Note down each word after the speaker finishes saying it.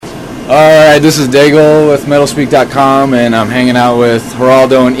Alright, this is Daigle with MetalSpeak.com, and I'm hanging out with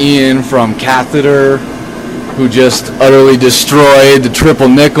Geraldo and Ian from Catheter, who just utterly destroyed the Triple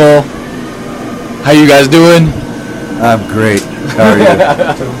Nickel. How you guys doing? I'm great. How are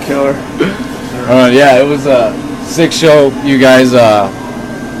you? Killer. Yeah, it was a sick show, you guys.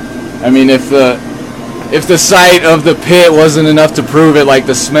 I mean, if the sight of the pit wasn't enough to prove it, like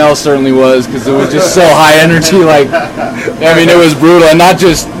the smell certainly was, because it was just so high energy. Like, I mean, it was brutal, and not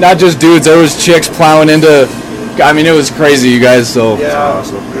just dudes. There was chicks plowing into. I mean, it was crazy, you guys. So yeah,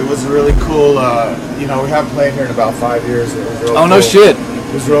 awesome. It was really cool. We haven't played here in about 5 years. It was real cool. No shit.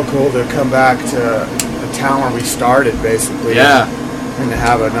 It was real cool to come back to the town where we started, basically. Yeah. And to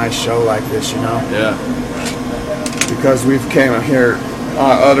have a nice show like this, Yeah. Because we've came here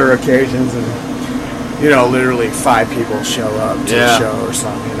on other occasions and. Literally 5 people show up to a show or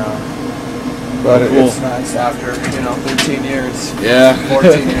something, But cool. It's nice after, 13 years. Yeah.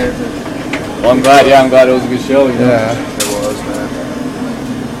 14 years. Well, I'm glad it was a good show, Yeah. It was,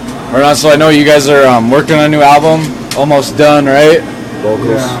 man. Right on, so I know you guys are working on a new album, almost done, right?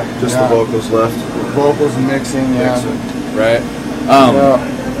 Vocals. Yeah. Just the vocals left. Vocals and mixing, Right.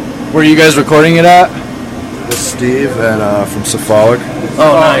 Where are you guys recording it at? With Steve and from Cephalic.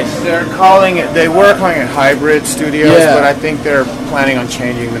 Oh, nice. They were calling it Hybrid Studios, but I think they're planning on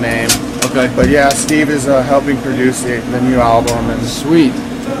changing the name. Okay. But yeah, Steve is helping produce the new album, and Sweet.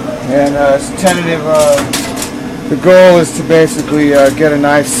 it's tentative. The goal is to basically get a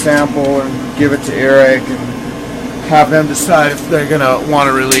nice sample and give it to Eric and have them decide if they're gonna want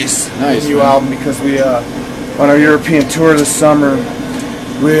to release the new album, because we on our European tour this summer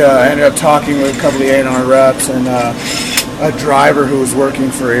we ended up talking with a couple of the A&R reps, and a driver who was working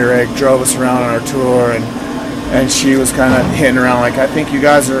for Earache drove us around on our tour, and she was kind of hitting around like, I think you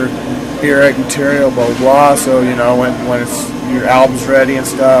guys are Earache material, blah blah blah. So when it's your album's ready and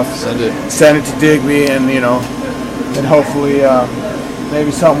stuff, send it to Digby, and and hopefully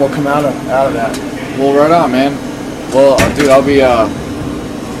maybe something will come out of that. Well, right on, man. Well, dude, I'll be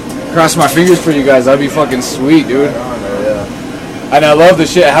cross my fingers for you guys. That'd be fucking sweet, dude. And I love the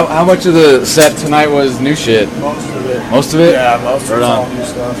shit. How much of the set tonight was new shit? Most of it. Most of it? Yeah, most of Right it's on. all new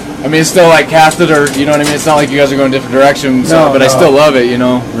stuff. I mean, it's still like Catheter, you know what I mean? It's not like you guys are going different directions, but I still love it,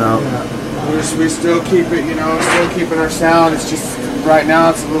 No. We still keep it, still keeping our sound. It's just right now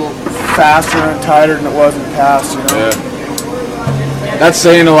it's a little faster and tighter than it was in the past, Yeah. That's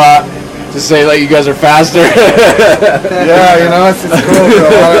saying a lot to say like you guys are faster. Yeah, it's just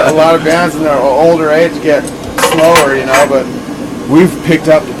cool. A lot of bands in their older age get slower, but we've picked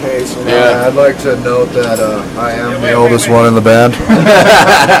up the pace. Yeah. I'd like to note that I am the oldest one in the band.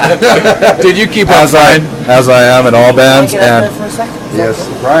 Did you keep on as I am in all bands, and yes,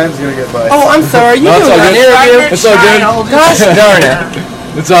 Brian's gonna get by. Oh, I'm sorry. You No, it's doing all an good. interview? It's all good. Gosh darn it.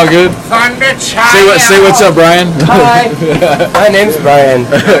 It's all good. Say what's up, Brian. Hi. My name's Brian.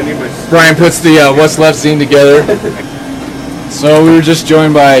 Brian puts the What's Left zine together. So we were just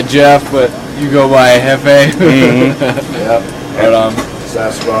joined by Jeff, but you go by Hefe. Yep. Right on.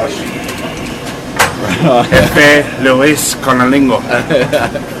 Sasquatch. Jefe Luis Conalingo.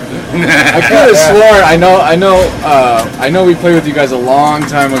 I could have sworn I know we played with you guys a long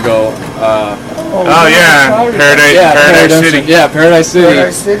time ago. Oh yeah, Paradise City. Yeah, Paradise City.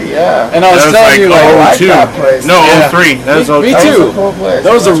 Paradise City, yeah. And I was That was telling like you like, I like 02. that place. No, Yeah. 03. That was 03. me That was too. a cool place.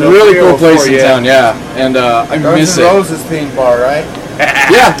 That was a really cool place in yeah. town, yeah. And I miss Guns N' it. Roses theme bar, right?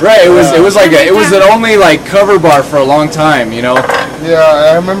 Yeah, right. It was like it was an only like cover bar for a long time, Yeah,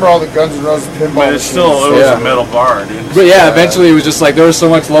 I remember all the Guns N' Roses pinball But it's machines. still, it was Yeah. a metal bar, dude. But yeah, eventually it was just like there was so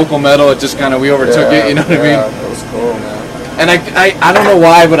much local metal, it just kind of we overtook it. You know what I mean? Yeah, that was cool, man. And I don't know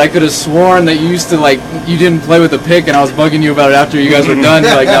why, but I could have sworn that you used to like you didn't play with the pick, and I was bugging you about it after you guys were done.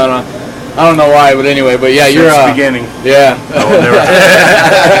 You're like, no. I don't know why, but anyway, but yeah, you're Since the beginning. yeah. I will never.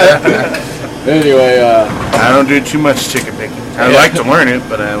 Anyway, I don't do too much chicken picking. I like to learn it,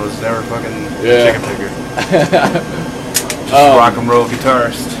 but I was never fucking a chicken picker. Just rock and roll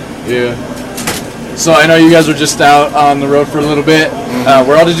guitarist. yeah. So I know you guys were just out on the road for a little bit.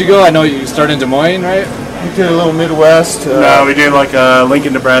 Where all did you go? I know you started in Des Moines, right? We did a little Midwest. No, we did like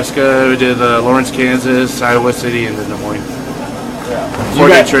Lincoln, Nebraska. We did Lawrence, Kansas, Iowa City, and then Des Moines. Yeah.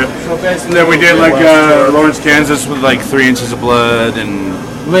 4-day trip. So basically, And then we did like Midwest tour. Lawrence, Kansas with like 3 inches of blood, and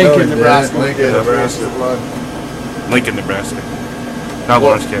Lincoln, Oh, Nebraska. yeah, We did Lincoln, Nebraska blood. Lincoln, Nebraska. Not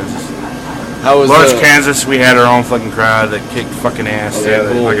Lawrence, Kansas. How was Lawrence, Kansas, we had our own fucking crowd that kicked fucking ass. Oh, They had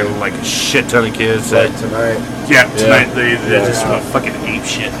yeah, fucking like a shit ton of kids. That, Like tonight. yeah, tonight they Yeah. just fucking ape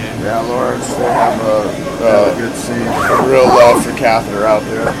shit, dude. Yeah, Lawrence, they have a good scene. A real love for Catheter out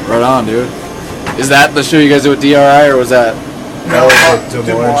there. Right on, dude. Is that the show you guys did with DRI, or was that? That was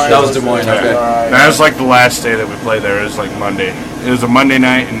Des Moines. That was Des Moines. Okay. That was like the last day that we played there. It was like Monday. It was a Monday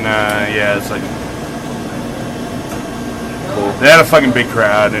night, and yeah, it's like cool. They had a fucking big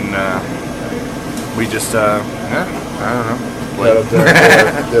crowd, and we just I don't know. Got up there,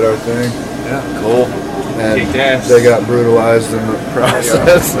 did our thing. Yeah, cool. And kicked ass. they got brutalized in the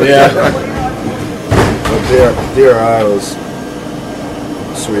process. Yeah. But DRI was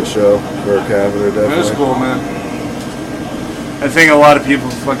a sweet show for a catheter, definitely. It was cool, man. I think a lot of people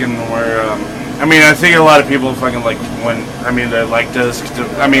fucking were. I think a lot of people fucking like when. They liked us.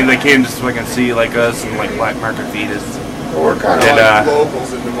 They came to fucking see like us and like Black Market Fetus. We're kind of like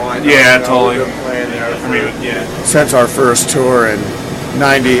locals in Des Moines. Yeah, totally. We've been playing there Yeah. since our first tour in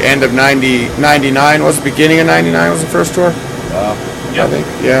end of 99 was the beginning of 99 was the first tour. Yep. I think.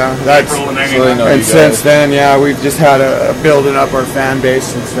 Yeah, that's. April of So they know 99. you And since guys. then, yeah, we've just had a building up our fan base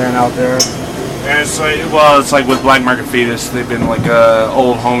since then out there. And it's like with Black Market Fetus, they've been like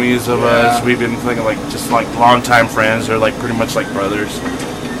old homies of us. We've been thinking like just like longtime friends. They're like pretty much like brothers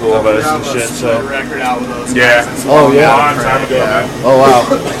of us and shit. So record out with those yeah. Oh yeah. Long time ago, man. Oh wow.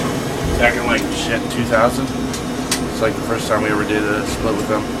 Back in like shit 2000. It's like the first time we ever did a split with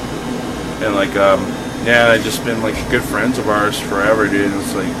them. And like yeah, they've just been like good friends of ours forever, dude.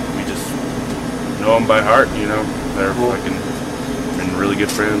 It's like we just know them by heart, you know. They're fucking been really good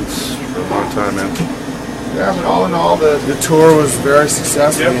friends for a long time, man. Yeah, but all in all, the tour was very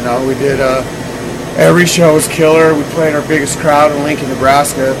successful. Yep. You know, we did every show was killer. We played our biggest crowd in Lincoln,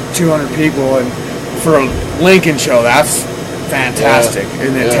 Nebraska, 200 people, and for a Lincoln show, that's fantastic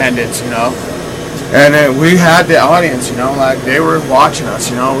in attendance. You know, and we had the audience. You know, like they were watching us.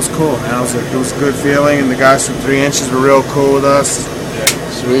 You know, it was cool, man. It was a good feeling, and the guys from 3 Inches were real cool with us.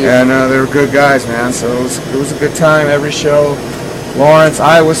 Sweet. And they were good guys, man. So it was a good time every show. Lawrence,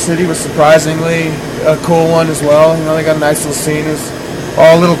 Iowa City was surprisingly a cool one as well. You know, they got a nice little scene. It's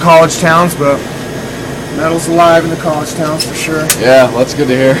all little college towns, but metal's alive in the college towns for sure. Yeah, that's good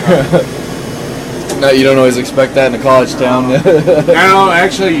to hear. No, you don't always expect that in a college town. No,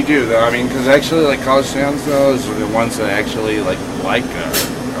 actually you do though. Because actually like college towns though is the ones that actually like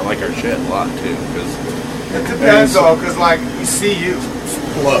our shit a lot too. Because It depends though, because like we see you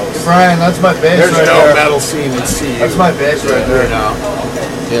blows. Brian, that's my bass There's right no there. metal scene in CU. That's my bass right there now.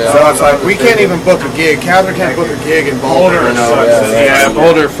 Yeah. So it's like we can't even book a gig. Catherine can't book a gig in Boulder. Boulder sucks. sucks. Yeah,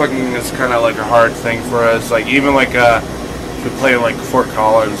 Boulder fucking is kind of like a hard thing for us. Like even like we play like Fort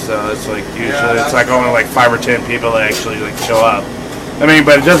Collins, it's like usually it's like only like 5 or 10 people that actually like show up. But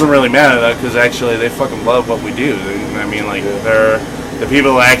it doesn't really matter though, because actually they fucking love what we do. They're the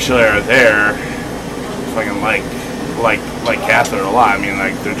people that actually are there, fucking like Catherine a lot.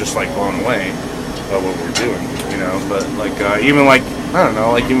 They're just like blown away by what we're doing, you know. But like even like I don't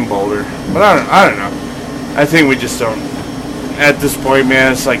know, like even Boulder. But I don't know. I think we just don't. At this point,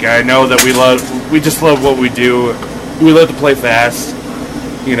 man, it's like I know that we just love what we do. We love to play fast,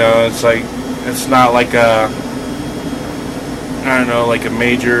 you know. It's like it's not like a I don't know, like a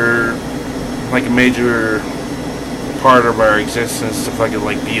major part of our existence to fucking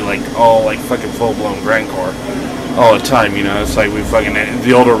like be like all like fucking full blown grindcore all the time, you know. It's like we fucking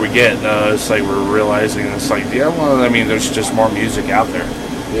the older we get, it's like we're realizing it's like there's just more music out there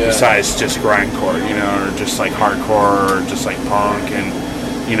besides just grindcore, you know, or just like hardcore or just like punk and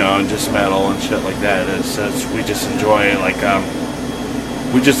you know, and just metal and shit like that. We just enjoy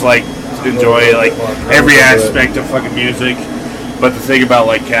enjoy every aspect of fucking music. But the thing about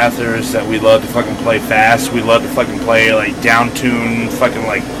like Cather is that we love to fucking play fast. We love to fucking play like down tune, fucking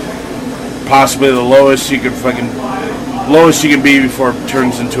like possibly the lowest you can be before it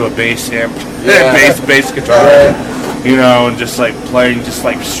turns into a bass amp, bass guitar. You know, and just like playing just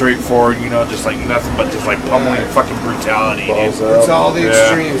like straightforward, you know, just like nothing but just like pummeling fucking brutality. It's all the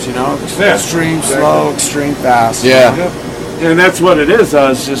extremes, you know. Extreme slow, extreme fast. Yeah. And that's what it is.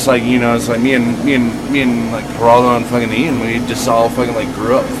 It's just like, you know, it's like me and like Geraldo and fucking Ian. We just all fucking like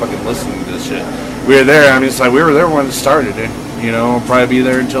grew up fucking listening to this shit. We were there. It's like we were there when it started. And, you know, we'll probably be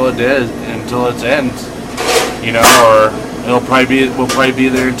there until it ends. You know, or we'll probably be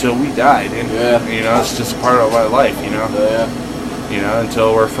there until we died. And you know, it's just part of our life. You know. You know,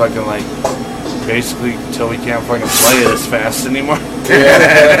 until we're fucking like basically until we can't fucking play it as fast anymore.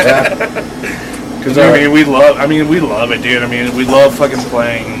 Because we love it, dude. We love fucking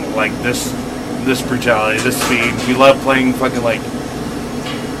playing like this brutality, this speed. We love playing fucking like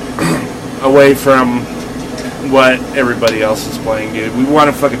away from what everybody else is playing, dude. We want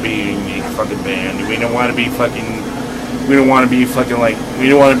to fucking be a unique fucking band. We don't want to be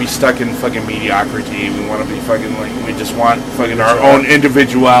stuck in fucking mediocrity. We want to be fucking like we just want fucking our own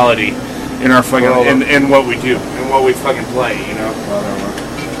individuality. in our fucking in what we do, in what we fucking play. You know,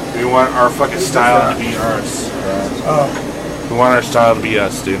 we want our fucking style to be ours. We want our style to be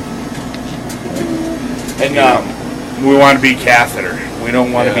us, dude. And we want to be Catheter. We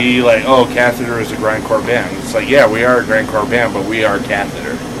don't want to be like, oh, Catheter is a grindcore band. It's like, yeah, we are a grindcore band, but we are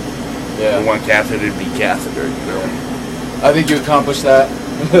Catheter. Yeah. We want Catheter to be Catheter, you know. I think you accomplished that.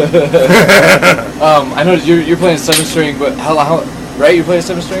 I know you're playing 7-string, but how right? You play a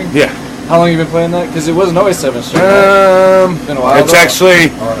 7-string? Yeah. How long have you been playing that? Because it wasn't always 7-string. Right? Been a while.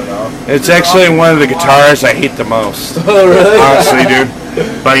 It's actually one of the guitars I hate the most. Oh, really? Honestly, dude.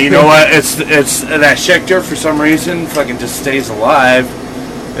 But you know what? It's that Schecter for some reason fucking just stays alive.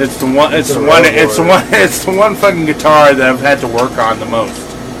 It's the one fucking guitar that I've had to work on the most.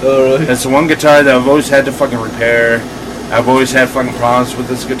 Oh, really? It's the one guitar that I've always had to fucking repair. I've always had fucking problems with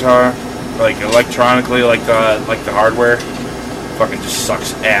this guitar, like electronically, like the hardware, fucking just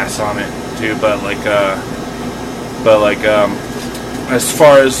sucks ass on it, too. But as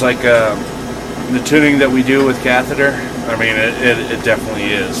far as like the tuning that we do with Catheter, I mean, it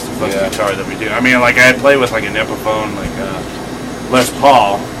definitely is the fucking guitar that we do. I mean, like I play with like an Epiphone, like Les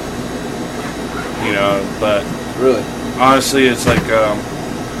Paul, you know, but really, honestly, it's like.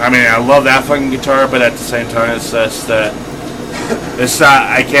 I mean, I love that fucking guitar, but at the same time, it's just that it's not.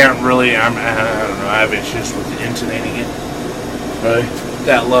 I can't really. I don't know. I have issues with intonating it. Really?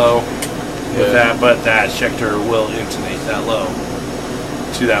 That low. With that, but that Schecter will intonate that low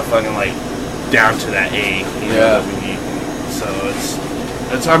to that fucking like down to that A. You know, that we need. So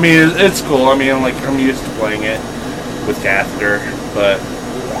it's. I mean, it's cool. I mean, like I'm used to playing it with Catheter, but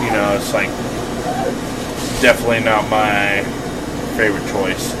you know, it's like definitely not my favorite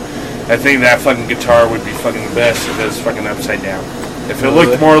choice. I think that fucking guitar would be fucking the best if it was fucking upside down. If it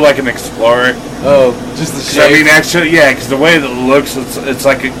looked more like an Explorer. Oh, just the shape. I mean, actually, yeah, because the way that it looks, it's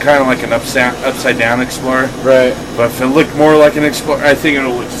like kind of like an upside down Explorer. Right. But if it looked more like an Explorer, I think it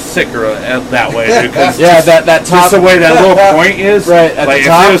would look sicker that way. Because that top. Just the way that little point is. Right. At like the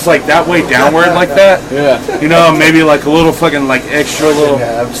top. if it was like that way downward like that. Yeah. You know, maybe like a little fucking like extra little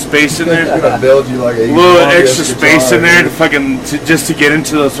space in there. I'm gonna build you like a little extra space in there to fucking just to get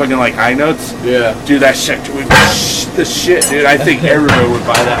into those fucking like high notes. Yeah. Dude, that Schecter would be the shit, dude. I think everybody would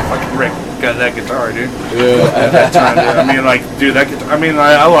buy that fucking that guitar, dude. Yeah. At that time, dude. I mean, like, dude, that guitar. I mean,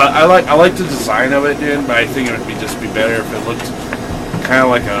 I like the design of it, dude. But I think it would be better if it looked kind of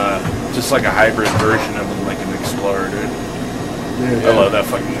like just like a hybrid version of like an Explorer, dude. Yeah. I love that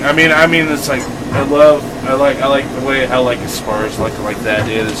fucking. I mean, it's like I like the way how like Explorers like that,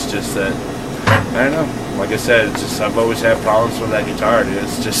 dude. It's just that I don't know. Like I said, it's just I've always had problems with that guitar, dude.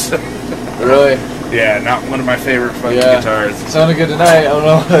 It's just really. Yeah, not one of my favorite fucking guitars. Sounded good tonight. I don't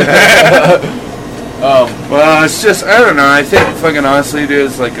know. Well, it's just I don't know. I think fucking honestly, dude,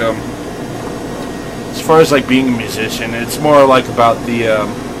 it's like as far as like being a musician, it's more like about the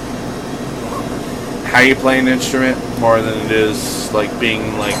how you play an instrument more than it is like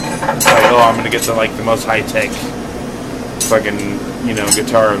being like I'm gonna get to like the most high tech fucking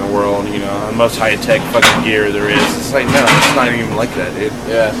guitar in the world, the most high tech fucking gear there is. It's like no, it's not even like that, dude.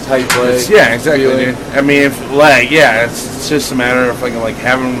 Yeah, it's how you play. Exactly, dude. I mean, it's just a matter of fucking like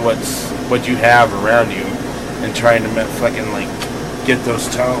having what you have around you and trying to fucking like get those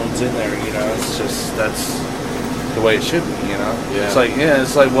tones in there. It's just that's the way it should be. Yeah. It's like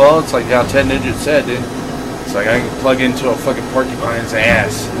it's like how Ted Nugent said, dude. It's like I can plug into a fucking porcupine's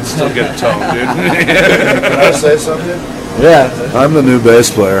ass and still get a tone, dude. Can I say something? Yeah. I'm the new bass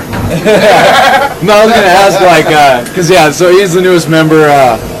player. No, I was gonna ask so he's the newest member.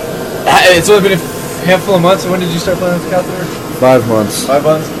 It's only been a handful of months. When did you start playing with Catheter? 5 months. 5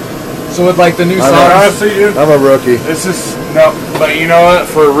 months. So with like the new songs. Honestly, dude, I'm a rookie. This is but you know what?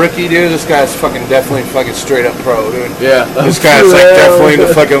 For a rookie, dude, this guy's fucking definitely fucking straight up pro, dude. Yeah. This guy's like definitely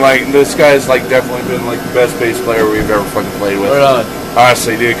the fucking like. This guy's like definitely been like the best bass player we've ever fucking played with. Right on.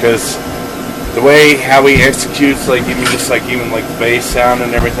 Honestly, dude, because the way how he executes, like even like the bass sound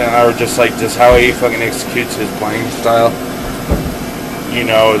and everything, or just how he fucking executes his playing style. You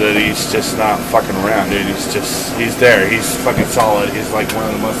know that he's just not fucking around, dude. He's there. He's fucking solid. He's like one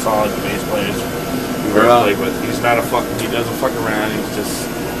of the most solid bass players we've ever played with. He doesn't fuck around. He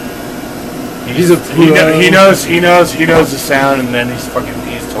knows the sound, and then he's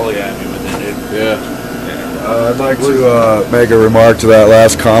totally happy with it, dude. Yeah. I'd like to make a remark to that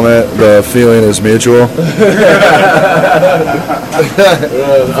last comment. The feeling is mutual for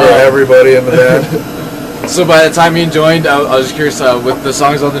everybody in the band. So by the time you joined, I was just curious, with the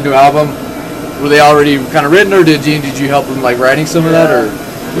songs on the new album, were they already kind of written, or did you help them like writing some of that, or?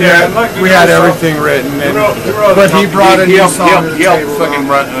 we had everything written, but he brought a new song to the He helped table. fucking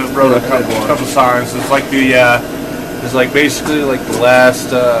wrote a couple songs. It's like it's like basically like the last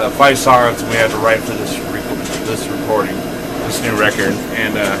 5 songs we had to write for this recording, this new record,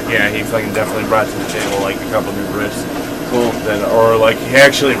 and he fucking definitely brought to the table like a couple new riffs. Cool. Or like he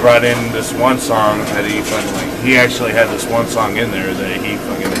actually brought in this one song that he fucking like. He actually had this one song in there that he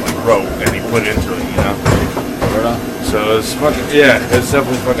fucking like wrote and he put into it, you know. So it's fucking it's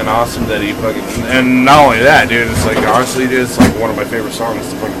definitely fucking awesome that he fucking, and not only that, dude. It's like honestly, dude, it's like one of my favorite songs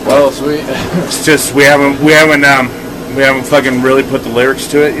to fucking play. Oh, sweet. It's just we haven't fucking really put the lyrics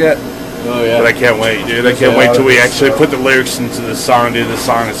to it yet. Oh yeah. But I can't wait, dude. I can't wait till we actually put the lyrics into the song, dude. This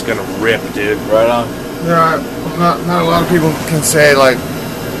song is gonna rip, dude. Right on. Not a lot of people can say like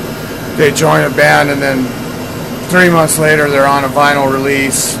they join a band and then 3 months later they're on a vinyl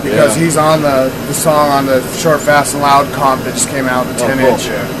release because he's on the song on the Short, Fast, and Loud comp that just came out, the 10-inch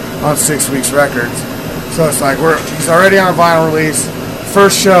on 6 Weeks Records. So it's like he's already on a vinyl release.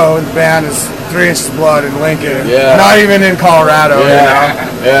 First show in the band is 3 Inches of Blood in Lincoln. Yeah. Not even in Colorado. You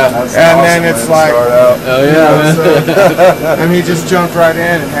know? Yeah. And then it's like, Oh yeah. and he just jumped right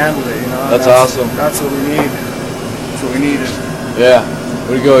in and handled it. You know. That's awesome. That's what we need. That's what we needed. Yeah.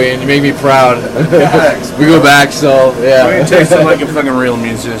 Way to go, Ian. You make me proud. We go back, so yeah. He takes it like a fucking real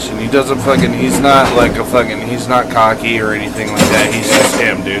musician. He doesn't fucking. He's not like a fucking. He's not cocky or anything like that. He's just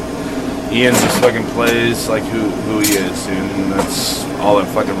him, dude. Ian just fucking plays like who he is, dude, and that's all that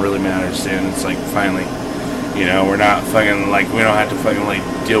fucking really matters, dude. It's like finally, you know, we're not fucking like we don't have to fucking like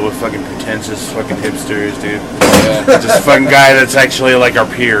deal with fucking pretentious fucking hipsters, dude. Yeah. Just a fucking guy that's actually like our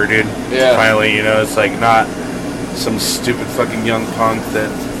peer, dude. Yeah. Finally, you know, it's like not some stupid fucking young punk that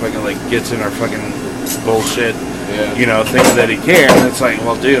fucking like gets in our fucking bullshit. Yeah. You know, thinks that he can. It's like,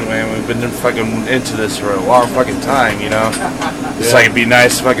 well, dude, man, we've been fucking into this for a long fucking time, you know. It's like it'd be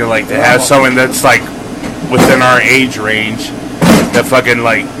nice, fucking like to have someone that's like within our age range that fucking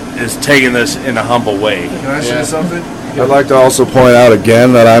like is taking this in a humble way. Can I say something? I'd like to also point out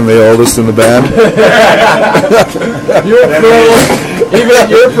again that I'm the oldest in the band. You're a pro.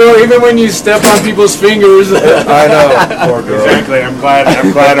 You're pro. Even when you step on people's fingers. I know. Poor girl. Exactly. I'm glad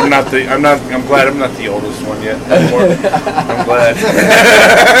I'm not the oldest one yet. I'm glad.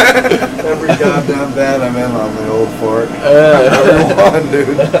 Every goddamn band I'm in, I'm the old for it. Everyone,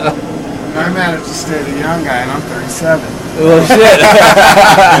 dude. I managed to stay the young guy, and I'm 37. Well, shit.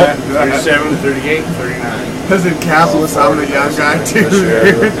 37, 38, 39. Because in Capitalist, I'm the young guy too.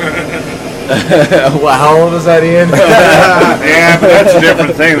 Wow, how old is that, Ian? Yeah, but that's a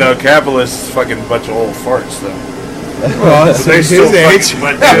different thing though. Capitalists fucking bunch of old farts though. Well, But they still his age.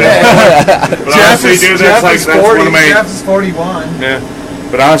 But honestly, dude, that's one of my. Jeff is 41. Yeah.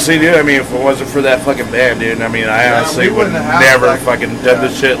 But honestly, dude, I mean, if it wasn't for that fucking band, dude, I mean, I honestly we would wouldn't have never like- fucking done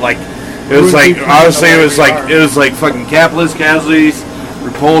this shit. Like, it was wouldn't like, be honestly, it was where like, we it was like fucking Capitalist Casualties,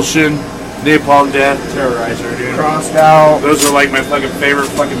 Repulsion, Napalm Death, Terrorizer, dude. Crossed out. Those are like my fucking favorite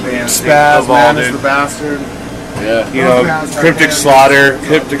fucking bands dude, Spaz, of all, Man is dude. the Bastard. Yeah. You know, Those bands are Cryptic bands. Slaughter.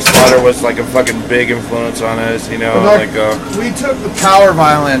 Cryptic Slaughter was like a fucking big influence on us, you know, But like, we took the power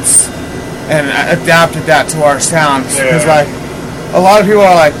violence and adapted that to our sound. Because like a lot of people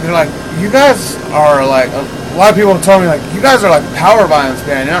are like, they're like, you guys are like, a lot of people have told me like, you guys are like a power violence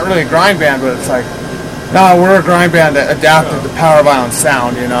band. You're not really a grind band, but it's like, no, we're a grind band that adapted the power violence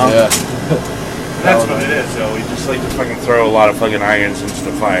sound, you know? Yeah. that's what it is. So we just like to fucking throw a lot of fucking irons into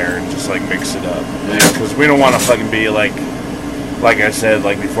the fire and just like mix it up. Because we don't want to fucking be like I said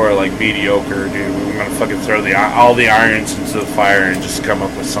like before, like mediocre, dude. We want to fucking throw all the irons into the fire and just come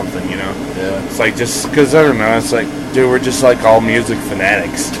up with something, you know. Yeah. It's like just because I don't know. It's like, dude, we're just like all music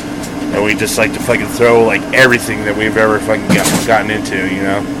fanatics, and we just like to fucking throw like everything that we've ever fucking gotten into, you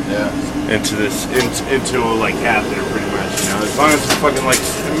know. Yeah. Into like hat there pretty much, you know. As long as it's fucking like,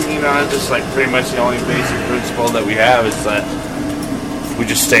 you know, just like pretty much the only basic principle that we have is that we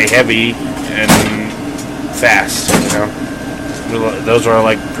just stay heavy and fast, you know. Those are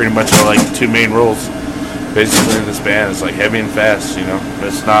like pretty much our like 2 main rules basically in this band. It's like heavy and fast, you know.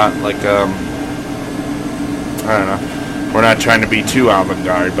 It's not like I don't know, we're not trying to be too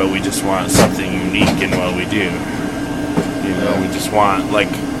avant-garde, but we just want something unique in what we do, you know. We just want like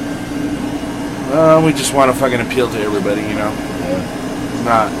we just want to fucking appeal to everybody, you know.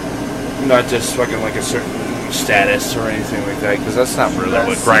 Not just fucking like a certain status or anything like that, because that's not really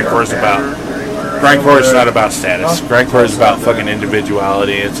what grindcore is about. Grindcore is not about status. Grindcore is about fucking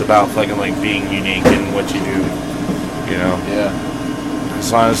individuality. It's about fucking like being unique in what you do, you know. Yeah.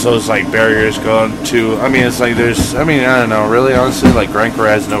 As long as those like barriers go to, I mean, it's like there's, I mean, I don't know, really honestly, like grindcore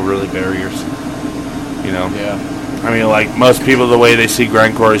has no really barriers, you know. Yeah. I mean, like most people, the way they see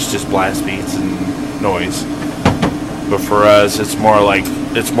grindcore is just blast beats and noise. But for us, it's more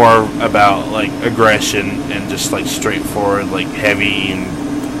about like aggression and just like straightforward, like heavy and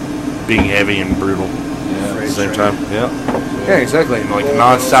being heavy and brutal. Yeah. At the same time. Yeah. Yeah, exactly. Like a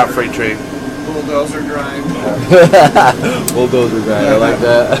non-stop freight train. Bulldozer grind. Bulldozer grind. I like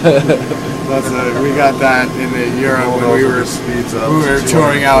that. We got that in Europe when we were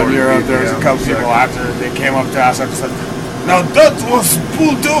touring out in Europe. There was a couple people after they came up to us and said, "Now that was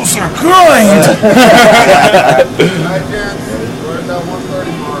bulldozer grind."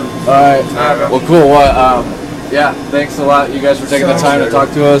 All right. Well, cool. Yeah. Thanks a lot, you guys, for taking the time to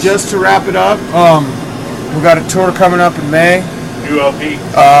talk to us. Just to wrap it up, we got a tour coming up in May. New LP.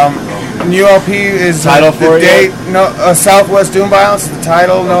 New LP is title for the date. No, Southwest Doom Violence is the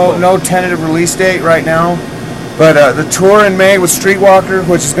title. No tentative release date right now. But the tour in May with Streetwalker,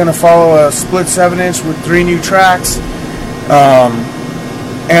 which is going to follow a split 7-inch with 3 new tracks,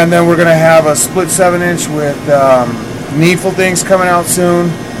 and then we're going to have a split 7-inch with Needful Things coming out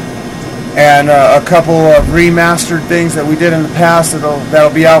soon, and a couple of remastered things that we did in the past that'll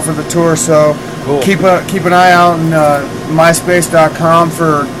be out for the tour. So cool. keep an eye out on myspace.com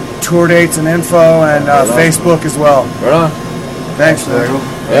for tour dates and info, and Facebook as well. Right on. Thanks, man.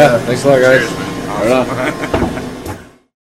 Yeah, thanks a lot, guys. Cheers, man. Right on.